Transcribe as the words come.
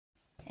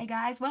Hey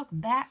guys,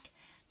 welcome back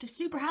to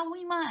Super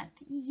Halloween Month.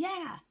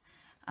 Yeah.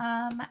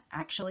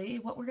 Actually,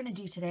 what we're going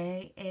to do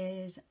today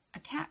is a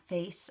cat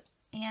face,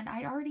 and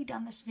I'd already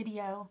done this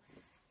video.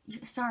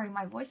 Sorry,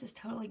 my voice is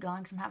totally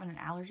gone because I'm having an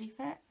allergy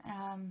fit.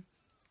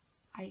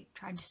 I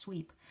tried to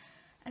sweep.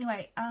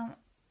 Anyway, I'm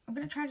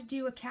going to try to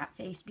do a cat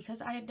face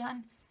because I had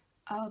done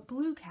a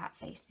blue cat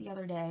face the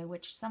other day,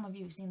 which some of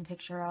you have seen the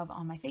picture of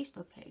on my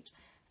Facebook page.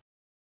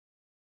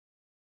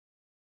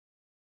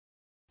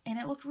 And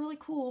it looked really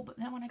cool, but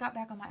then when I got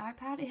back on my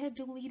iPad, it had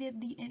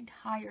deleted the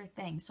entire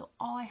thing. So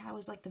all I had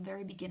was like the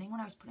very beginning when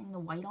I was putting the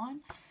white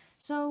on.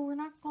 So we're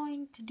not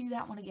going to do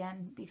that one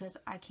again because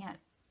I can't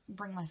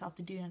bring myself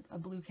to do a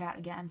blue cat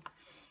again.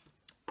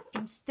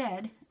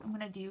 Instead, I'm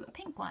going to do a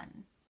pink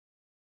one.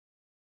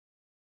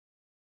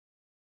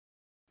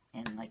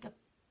 And like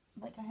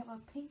I have a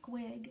pink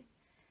wig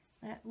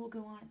that will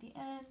go on at the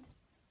end.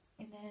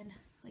 And then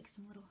like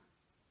some little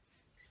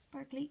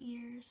sparkly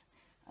ears.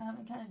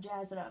 And kind of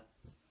jazz it up.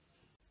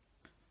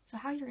 So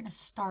how you're going to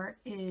start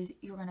is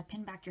you're going to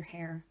pin back your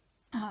hair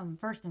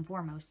first and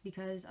foremost,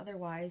 because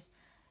otherwise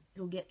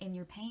it'll get in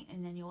your paint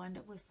and then you'll end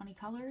up with funny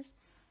colors.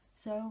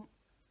 So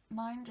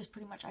mine just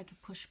pretty much I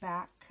could push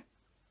back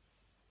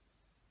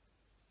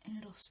and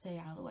it'll stay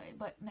out of the way,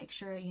 but make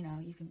sure you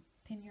can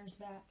pin yours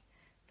back.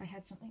 If I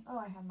had something,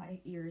 I have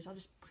my ears, I'll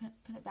just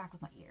pin it back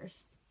with my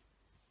ears.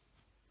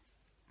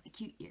 My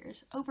cute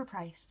ears,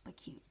 overpriced but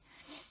cute.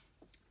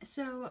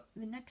 So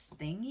the next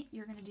thing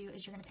you're going to do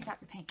is you're going to pick out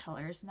your paint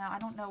colors. Now I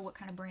don't know what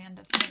kind of brand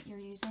of paint you're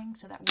using,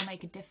 so that will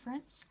make a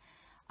difference.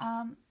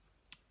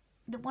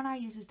 The one I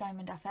use is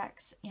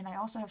DiamondFX, and I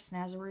also have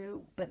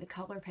Snazaroo, but the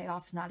color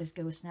payoff is not as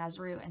good as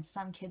Snazaroo, and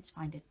some kids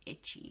find it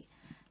itchy.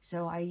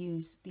 So I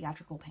use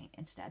theatrical paint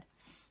instead.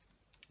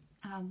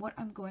 What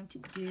I'm going to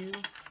do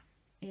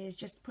is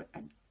just put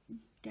a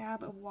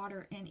dab of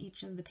water in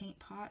each of the paint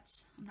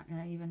pots. I'm not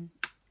going to even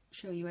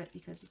show you it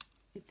because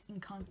it's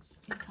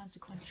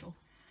inconsequential.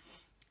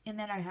 And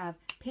then I have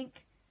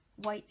pink,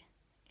 white,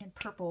 and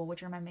purple,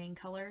 which are my main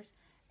colors.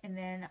 And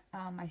then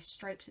my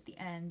stripes at the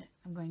end,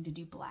 I'm going to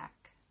do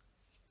black.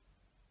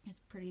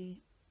 It's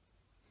pretty,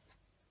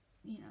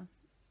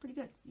 pretty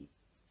good.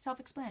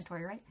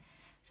 Self-explanatory, right?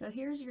 So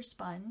here's your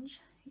sponge.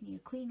 You need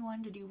a clean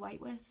one to do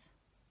white with.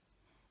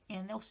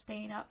 And they'll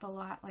stain up a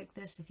lot like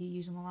this if you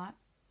use them a lot.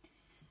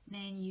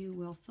 Then you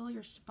will fill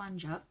your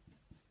sponge up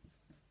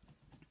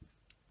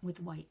with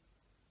white,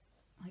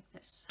 like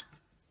this.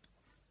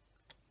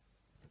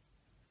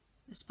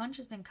 The sponge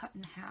has been cut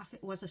in half.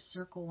 It was a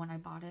circle when I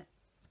bought it.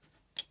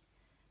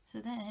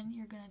 So then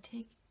you're going to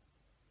take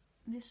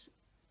this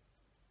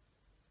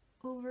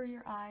over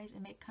your eyes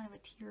and make kind of a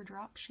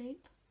teardrop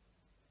shape.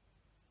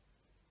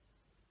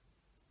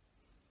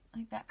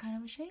 Like that kind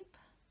of a shape.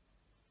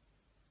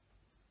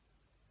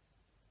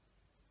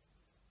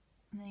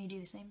 And then you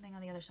do the same thing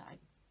on the other side.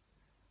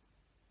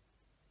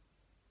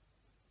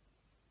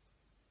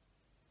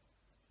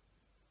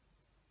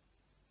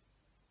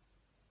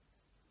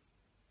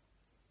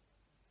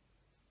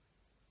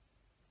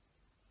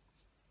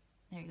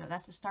 There you go.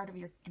 That's the start of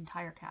your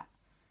entire cat.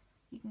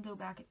 You can go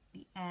back at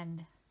the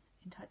end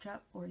and touch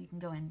up, or you can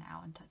go in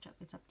now and touch up.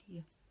 It's up to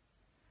you.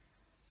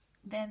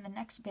 Then the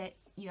next bit,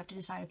 you have to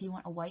decide if you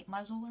want a white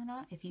muzzle or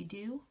not. If you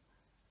do,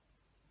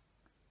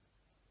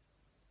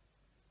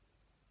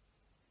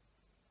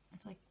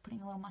 it's like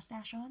putting a little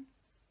mustache on.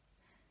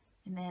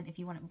 And then if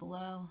you want it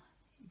below,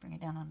 you bring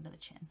it down onto the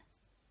chin.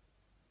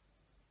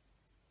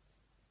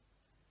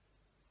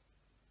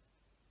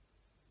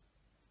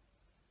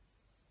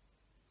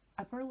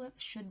 Upper lip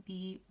should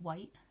be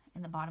white,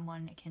 and the bottom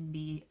one it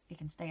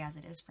can stay as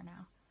it is for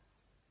now.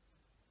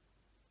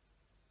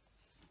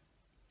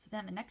 So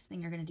then the next thing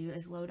you're going to do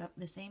is load up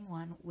the same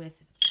one with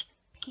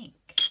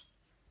pink.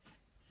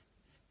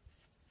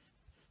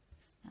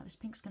 Now this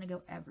pink's going to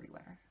go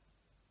everywhere.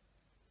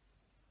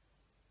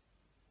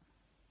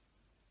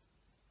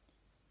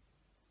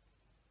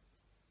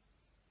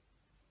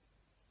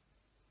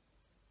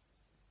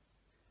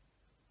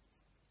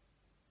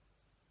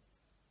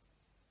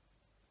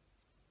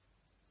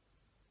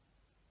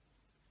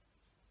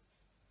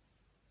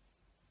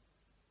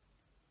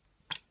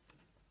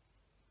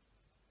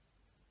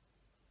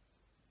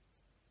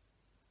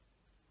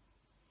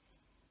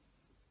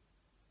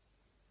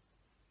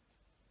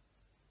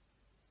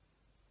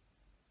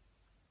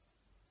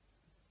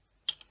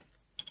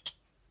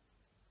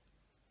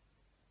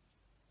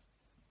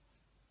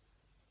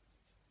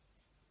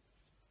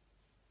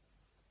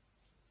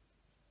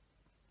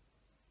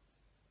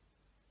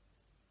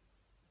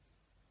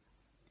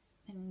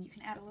 And you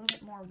can add a little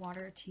bit more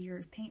water to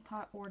your paint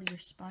pot or to your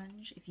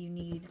sponge if you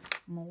need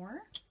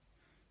more,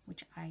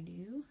 which I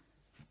do.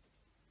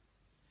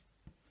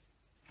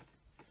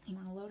 You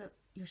want to load up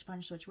your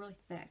sponge so it's really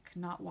thick,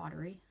 not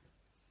watery.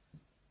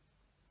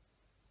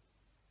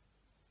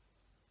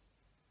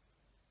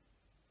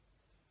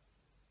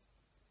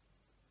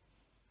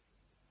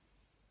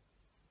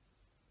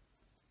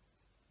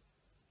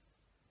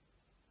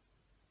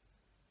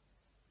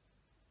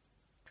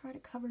 Try to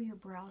cover your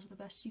brows the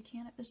best you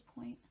can at this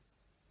point.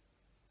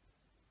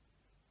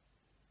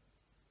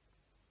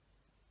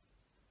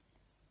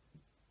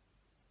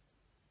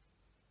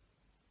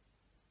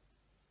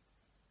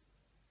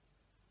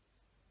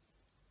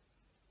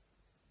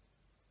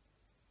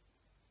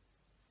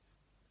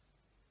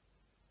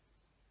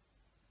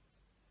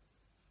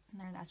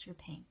 bypass your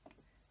paint. So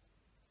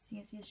you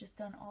can see it's just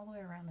done all the way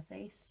around the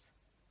face.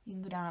 You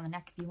can go down on the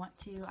neck if you want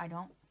to. I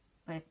don't,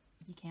 but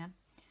you can.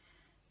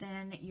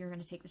 Then you're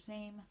going to take the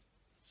same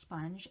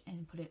sponge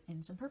and put it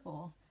in some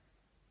purple.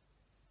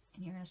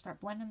 And you're going to start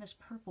blending this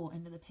purple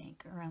into the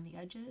pink around the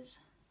edges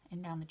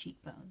and down the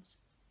cheekbones.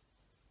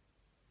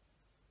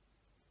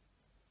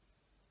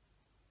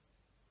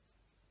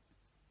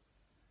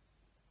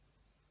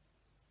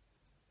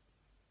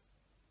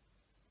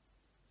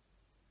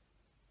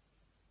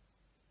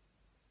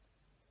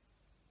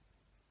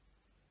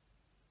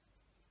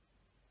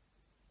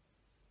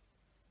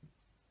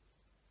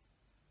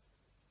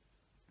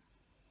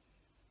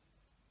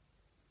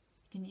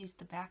 You can use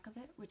the back of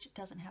it, which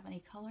doesn't have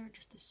any color,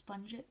 just to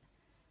sponge it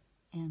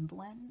and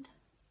blend.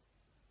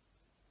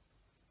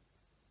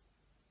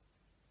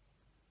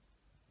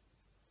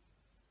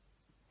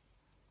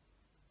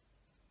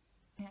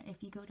 And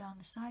if you go down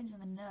the sides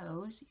and the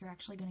nose, you're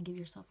actually going to give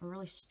yourself a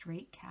really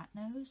straight cat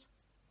nose.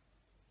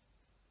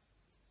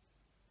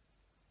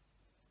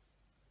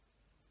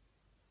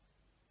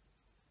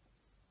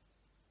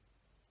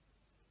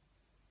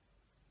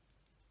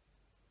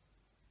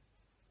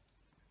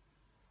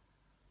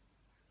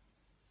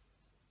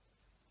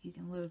 You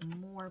can load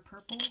more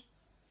purple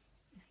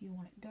if you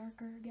want it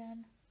darker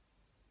again.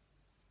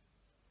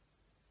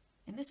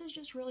 And this is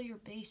just really your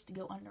base to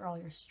go under all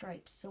your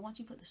stripes. So once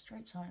you put the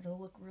stripes on, it'll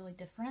look really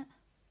different.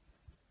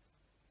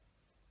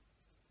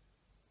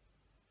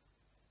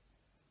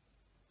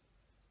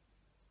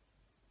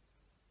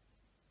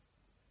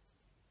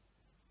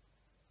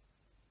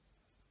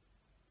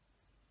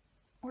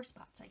 Or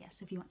spots, I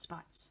guess, if you want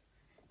spots.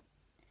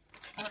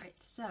 Alright,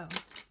 so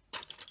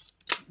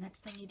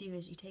next thing you do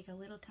is you take a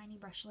little tiny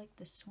brush like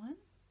this one,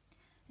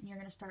 and you're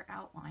going to start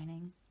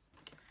outlining.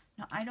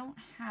 Now, I don't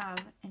have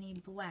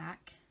any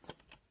black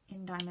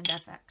in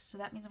DiamondFX, so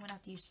that means I'm going to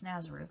have to use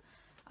Snazaroo.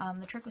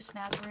 The trick with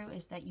Snazaroo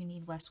is that you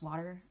need less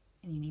water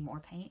and you need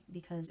more paint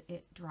because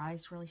it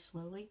dries really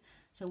slowly.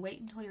 So wait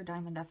until your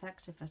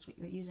DiamondFX, if that's what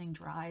you're using,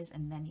 dries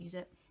and then use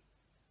it.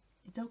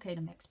 It's okay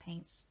to mix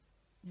paints.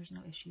 There's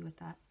no issue with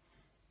that.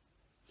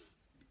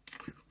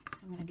 So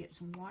I'm going to get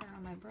some water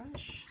on my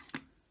brush.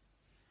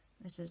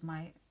 This is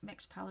my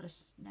mixed palette of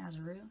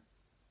Snazaroo.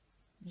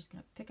 I'm just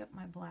going to pick up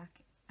my black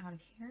out of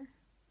here.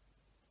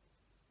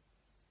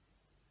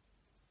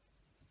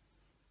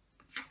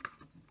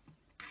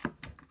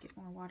 Get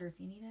more water if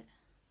you need it.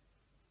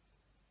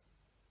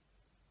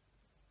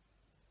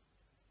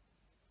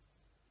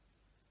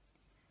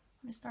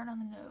 I'm going to start on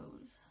the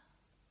nose.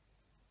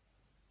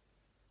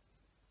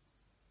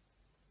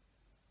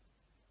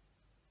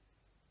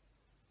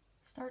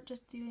 Start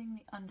just doing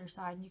the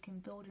underside, and you can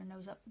build your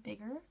nose up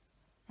bigger.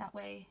 That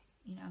way,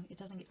 you know, it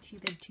doesn't get too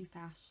big too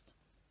fast.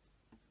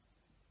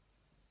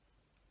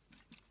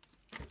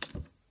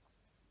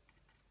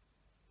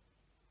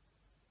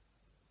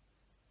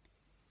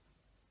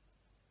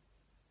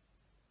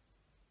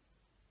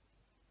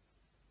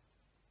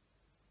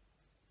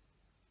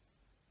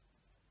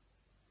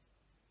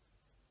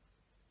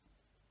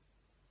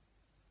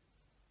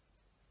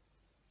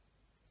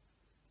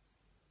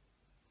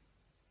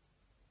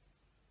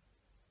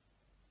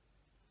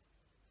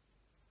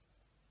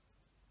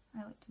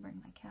 I like to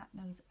bring my cat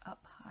nose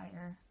up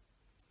higher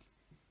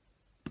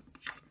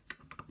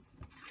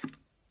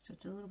so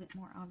it's a little bit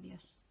more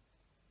obvious.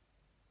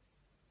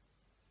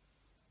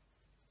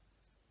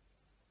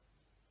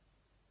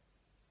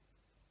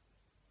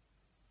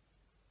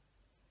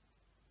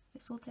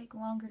 This will take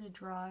longer to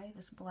dry,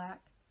 this black,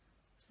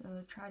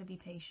 so try to be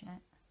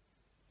patient.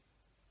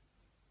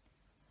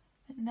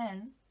 And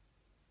then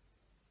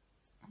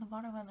the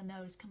bottom of the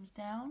nose comes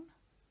down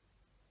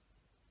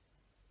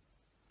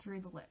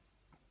through the lip.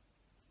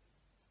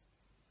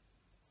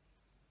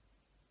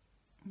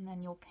 And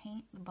then you'll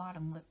paint the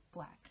bottom lip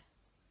black.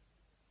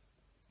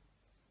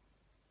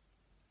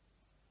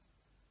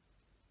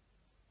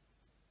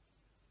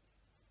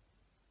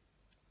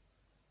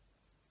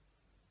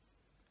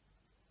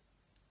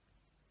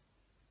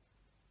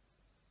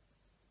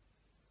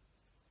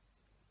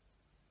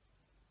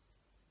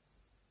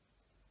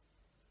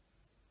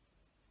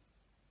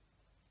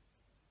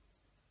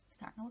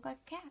 Starting to look like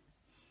a cat.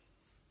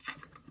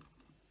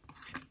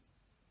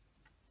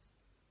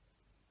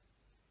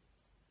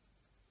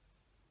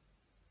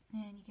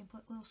 And you can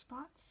put little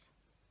spots.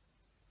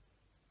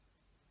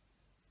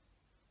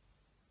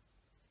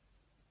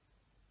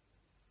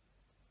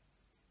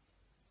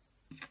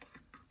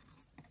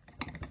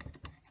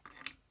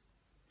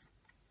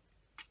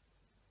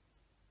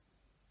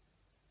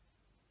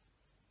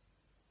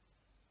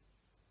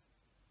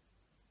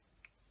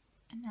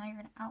 And now you're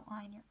going to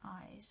outline your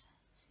eyes.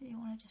 So you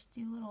want to just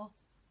do little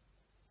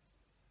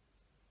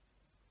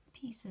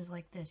pieces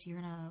like this. You're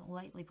going to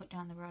lightly put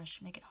down the brush,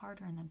 make it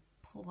harder, and then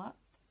pull up.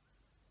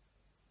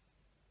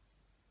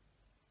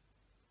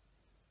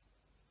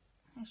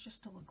 It's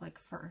just to look like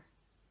fur.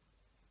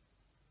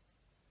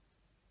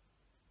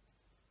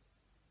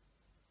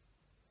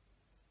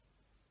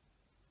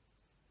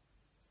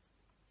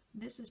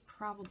 This is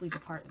probably the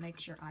part that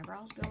makes your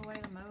eyebrows go away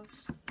the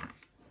most.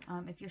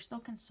 If you're still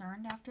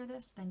concerned after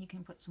this, then you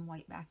can put some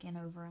white back in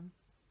over them.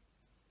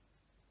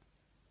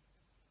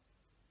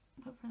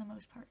 But for the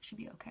most part, it should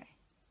be okay.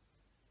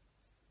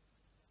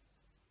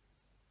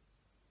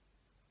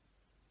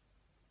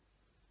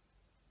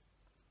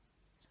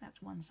 So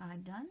that's one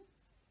side done.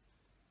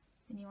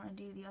 Then you want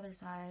to do the other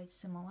side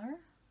similar.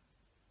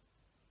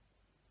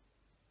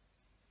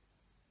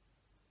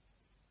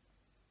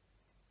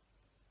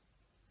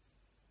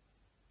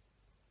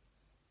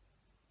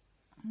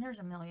 And there's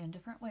a million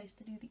different ways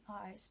to do the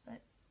eyes,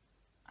 but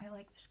I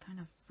like this kind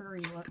of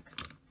furry look.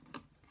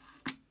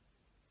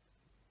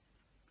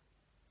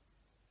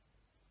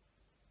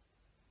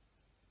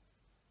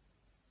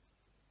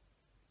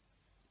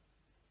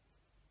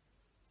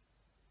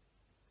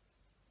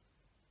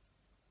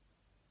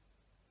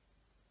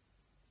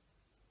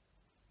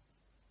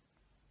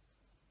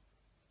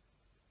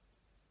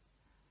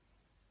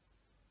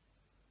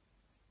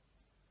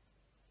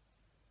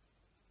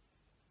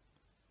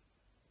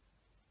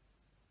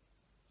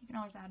 You can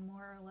always add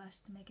more or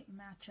less to make it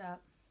match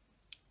up,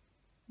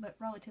 but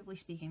relatively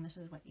speaking, this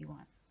is what you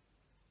want.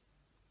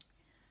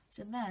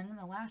 So then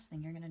the last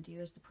thing you're going to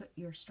do is to put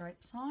your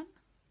stripes on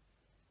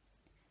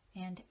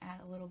and to add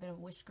a little bit of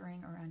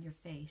whiskering around your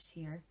face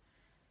here.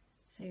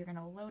 So you're going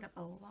to load up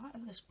a lot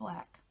of this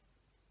black.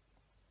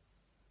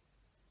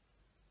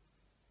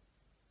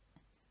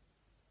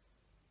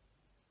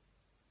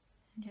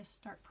 And just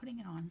start putting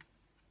it on.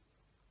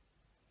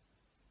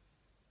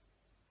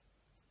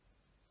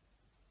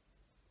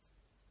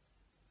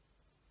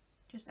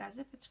 Just as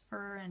if it's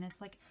fur, and it's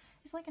like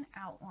an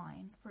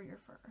outline for your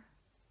fur.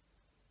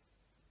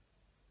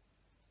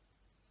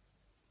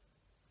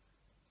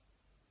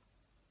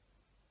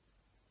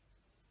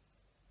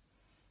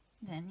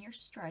 Then your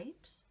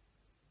stripes,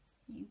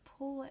 you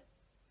pull it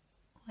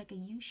like a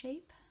U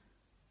shape.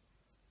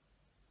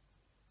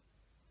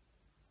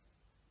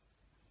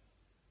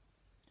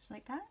 Just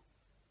like that.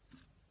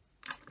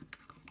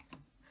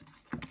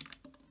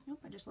 Nope,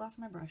 I just lost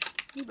my brush.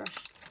 New brush.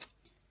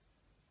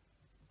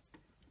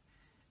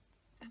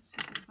 Let's see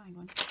if I can find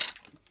one.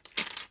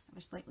 I have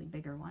a slightly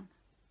bigger one.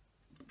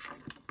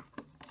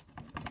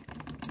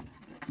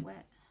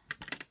 Wet.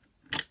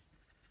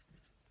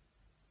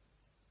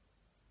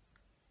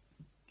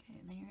 Okay,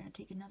 and then you're going to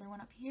take another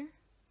one up here.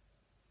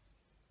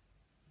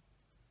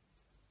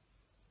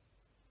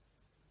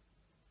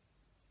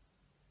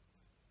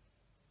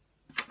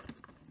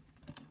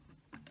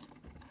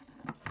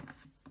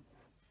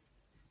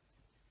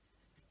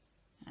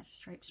 That's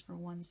stripes for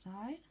one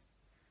side.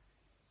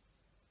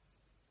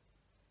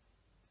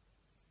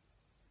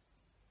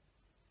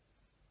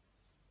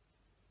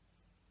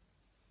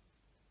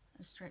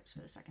 Stripes for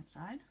the second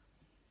side.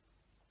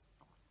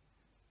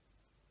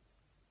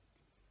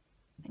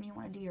 Then you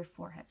want to do your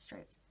forehead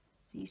stripes.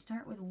 So you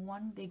start with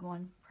one big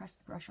one, press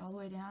the brush all the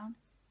way down,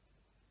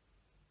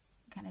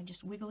 kind of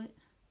just wiggle it,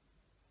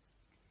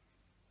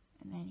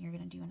 and then you're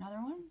going to do another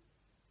one,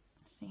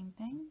 same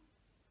thing,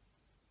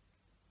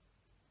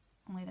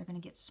 only they're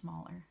going to get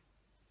smaller.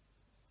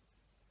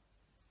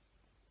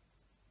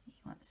 You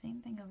want the same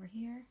thing over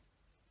here.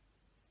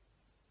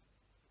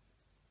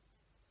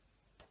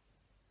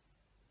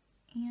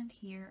 And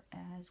here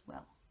as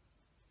well.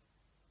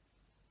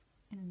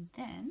 And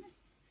then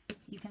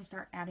you can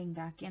start adding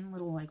back in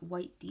little like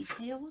white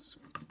details,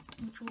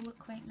 which will look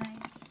quite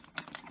nice.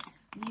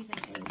 I'm using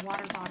a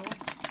water bottle,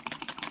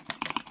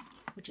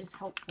 which is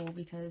helpful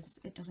because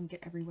it doesn't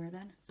get everywhere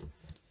then.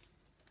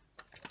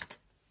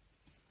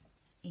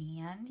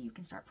 And you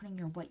can start putting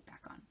your white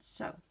back on.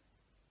 So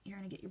you're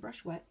going to get your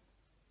brush wet.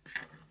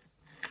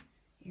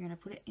 You're going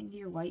to put it into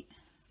your white.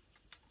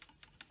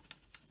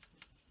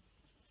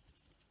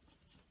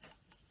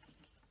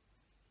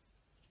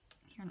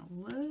 You're going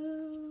to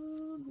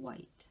load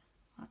white,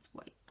 lots of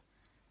white.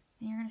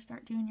 Then you're going to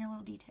start doing your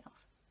little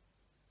details.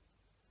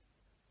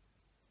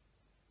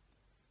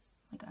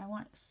 Like I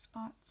want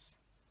spots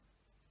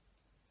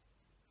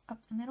up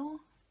the middle.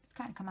 It's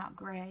kind of come out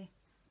gray,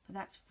 but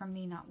that's from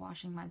me not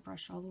washing my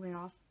brush all the way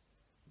off.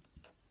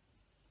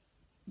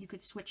 You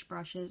could switch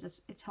brushes.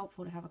 It's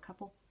helpful to have a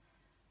couple.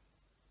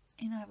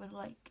 And I would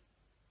like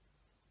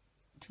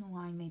to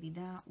line maybe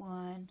that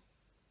one.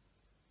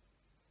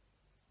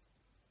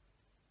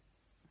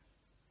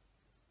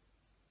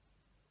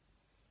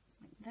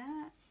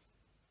 That.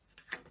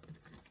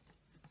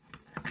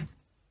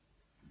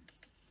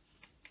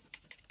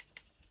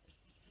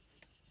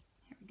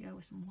 Here we go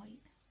with some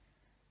white.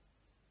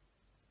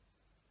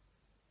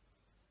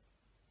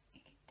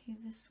 You can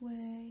do this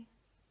way.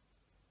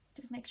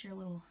 Just makes your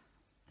little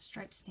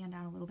stripes stand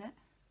out a little bit.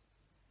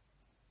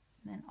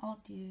 And then I'll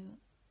do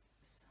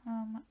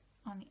some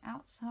on the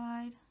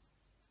outside.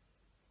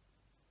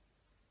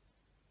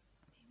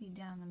 Maybe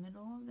down the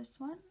middle of this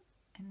one.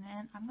 And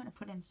then I'm going to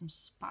put in some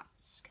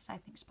spots because I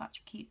think spots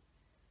are cute.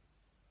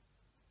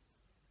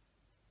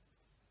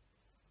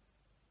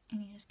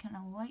 And you just kind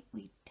of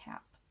lightly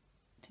tap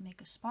to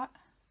make a spot.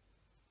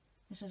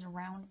 This is a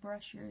round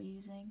brush you're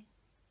using.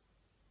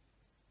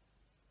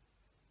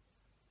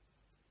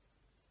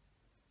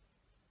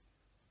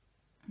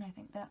 And I I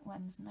think that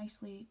lends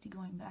nicely to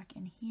going back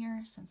in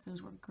here. Since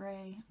those were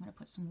gray, I'm going to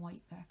put some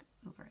white back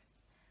over it.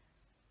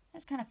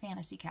 That's kind of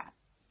fantasy cat.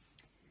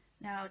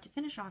 Now, to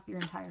finish off your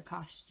entire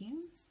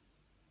costume,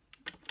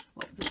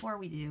 well, before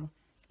we do,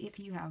 if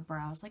you have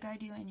brows like I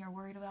do and you're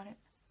worried about it,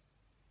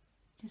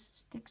 just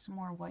stick some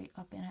more white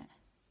up in it.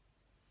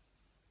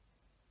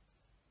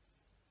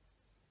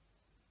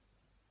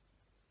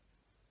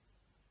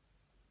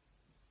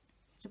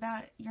 It's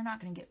about, you're not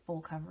going to get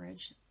full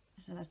coverage,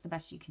 so that's the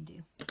best you can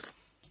do.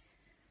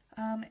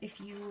 If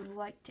you would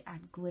like to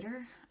add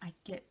glitter, I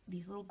get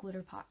these little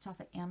glitter pots off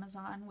of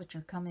Amazon, which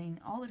are coming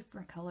all the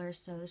different colors.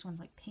 So this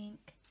one's like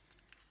pink.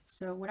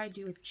 So what I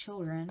do with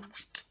children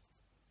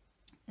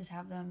is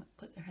have them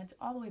put their heads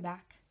all the way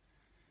back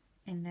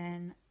and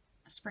then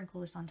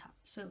sprinkle this on top.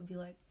 So it would be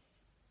like,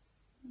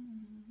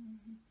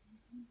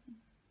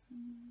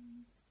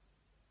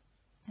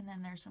 and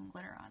then there's some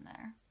glitter on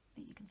there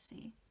that you can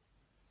see.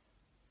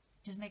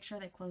 Just make sure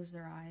they close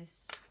their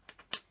eyes.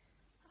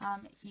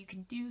 You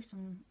can do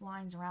some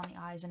lines around the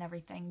eyes and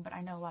everything, but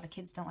I know a lot of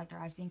kids don't like their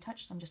eyes being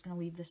touched, so I'm just going to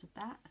leave this at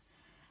that.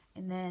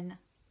 And then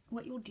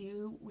what you'll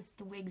do with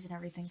the wigs and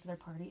everything for their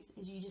parties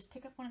is you just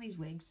pick up one of these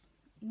wigs.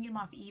 You can get them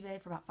off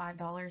eBay for about $5,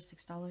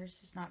 $6.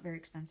 It's not very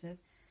expensive.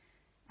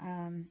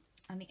 On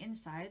the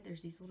inside,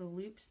 there's these little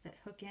loops that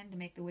hook in to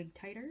make the wig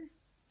tighter,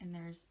 and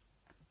there's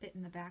a bit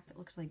in the back that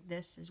looks like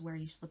this is where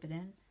you slip it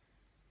in.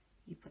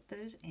 You put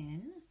those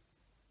in.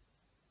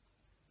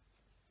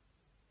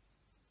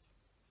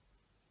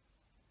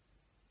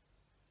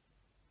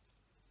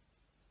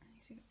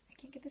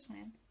 I can't get this one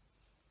in.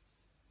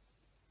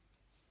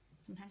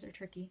 Sometimes they're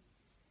tricky.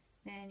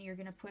 Then you're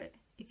going to put,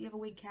 if you have a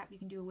wig cap, you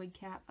can do a wig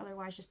cap.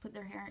 Otherwise, just put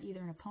their hair either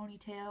in a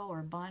ponytail or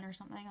a bun or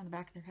something on the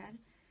back of their head.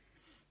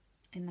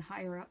 And the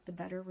higher up, the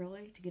better,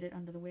 really, to get it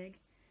under the wig.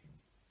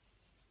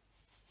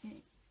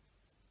 And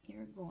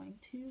you're going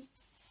to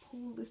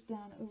pull this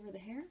down over the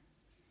hair.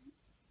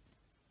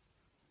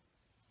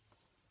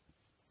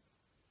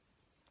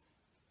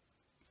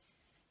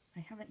 I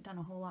haven't done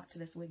a whole lot to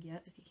this wig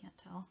yet, if you can't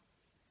tell.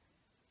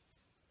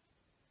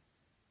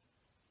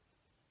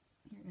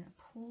 You're going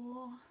to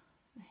pull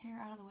the hair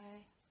out of the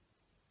way.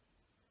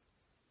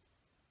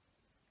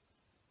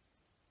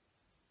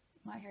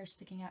 My hair is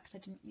sticking out because I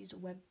didn't use a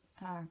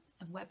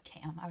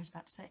webcam. I was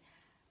about to say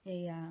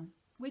a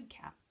wig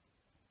cap.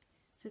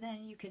 So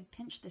then you could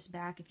pinch this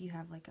back if you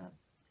have like a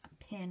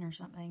pin or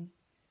something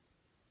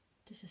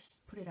to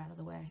just put it out of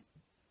the way.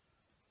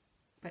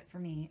 But for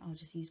me, I'll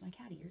just use my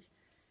cat ears.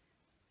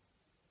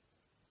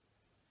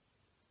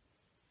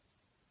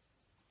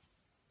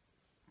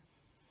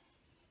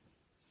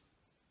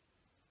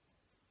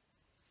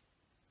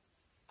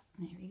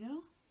 There you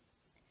go.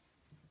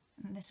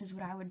 And this is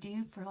what I would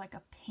do for like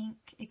a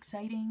pink,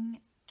 exciting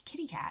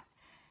kitty cat.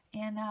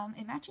 And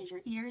it matches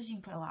your ears. You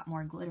can put a lot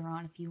more glitter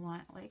on if you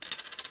want. Like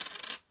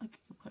you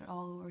can put it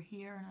all over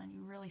here, and then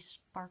you really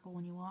sparkle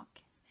when you walk.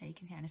 There, you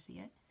can kind of see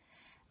it.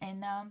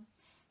 And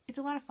it's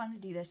a lot of fun to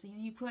do this.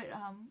 You put,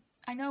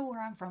 I know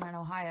where I'm from in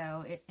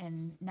Ohio,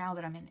 and now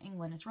that I'm in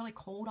England, it's really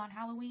cold on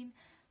Halloween.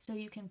 So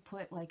you can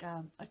put like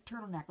a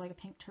turtleneck, like a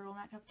pink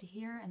turtleneck up to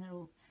here, and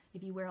it'll,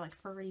 if you wear like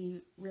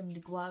furry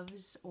rimmed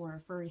gloves or a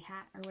furry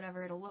hat or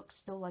whatever, it'll look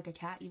still like a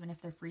cat even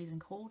if they're freezing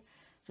cold.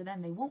 So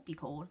then they won't be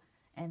cold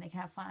and they can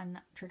have fun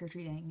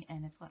trick-or-treating,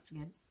 and it's lots of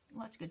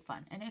good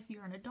fun. And if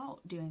you're an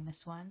adult doing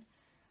this one,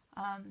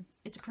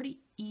 it's a pretty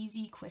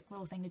easy, quick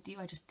little thing to do.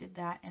 I just did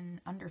that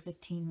in under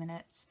 15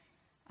 minutes.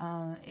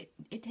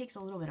 It takes a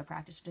little bit of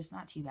practice, but it's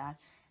not too bad.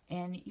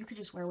 And you could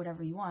just wear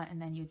whatever you want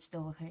and then you'd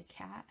still look like a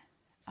cat.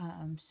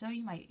 So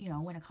you might,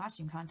 win a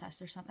costume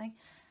contest or something.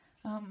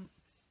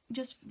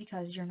 Just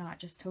because you're not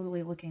just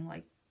totally looking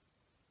like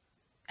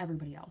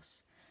everybody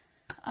else.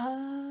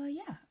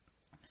 Yeah.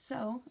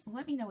 So,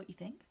 let me know what you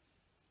think.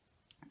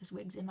 This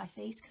wig's in my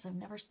face because I've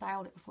never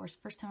styled it before. It's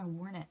the first time I've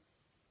worn it.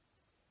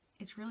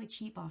 It's really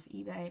cheap off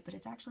eBay, but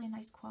it's actually a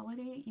nice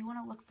quality. You want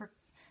to look for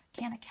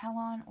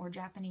Kanekalon or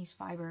Japanese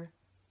fiber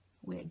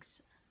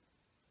wigs.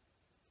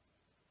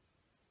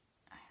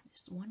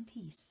 There's one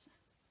piece.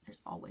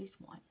 There's always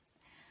one.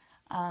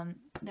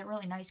 They're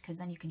really nice because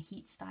then you can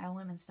heat style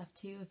them and stuff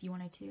too if you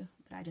wanted to,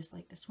 but I just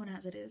like this one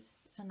as it is.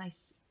 It's a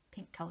nice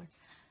pink color.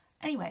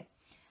 Anyway,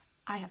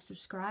 I have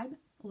subscribe,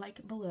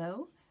 like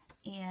below,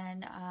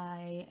 and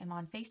I am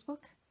on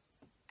Facebook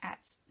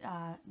at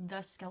the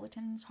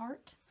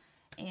Skeletonsheart,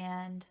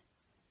 and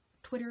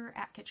Twitter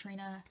at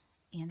Katrina,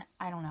 and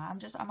I don't know,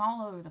 I'm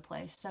all over the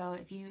place. So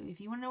if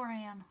you want to know where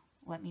I am,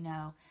 let me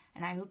know.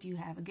 And I hope you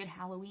have a good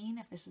Halloween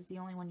if this is the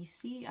only one you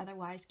see.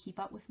 Otherwise, keep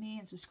up with me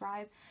and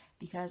subscribe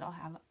because I'll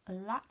have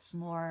lots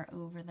more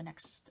over the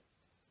next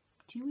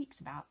 2 weeks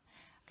about.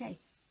 Okay,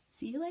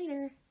 see you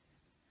later.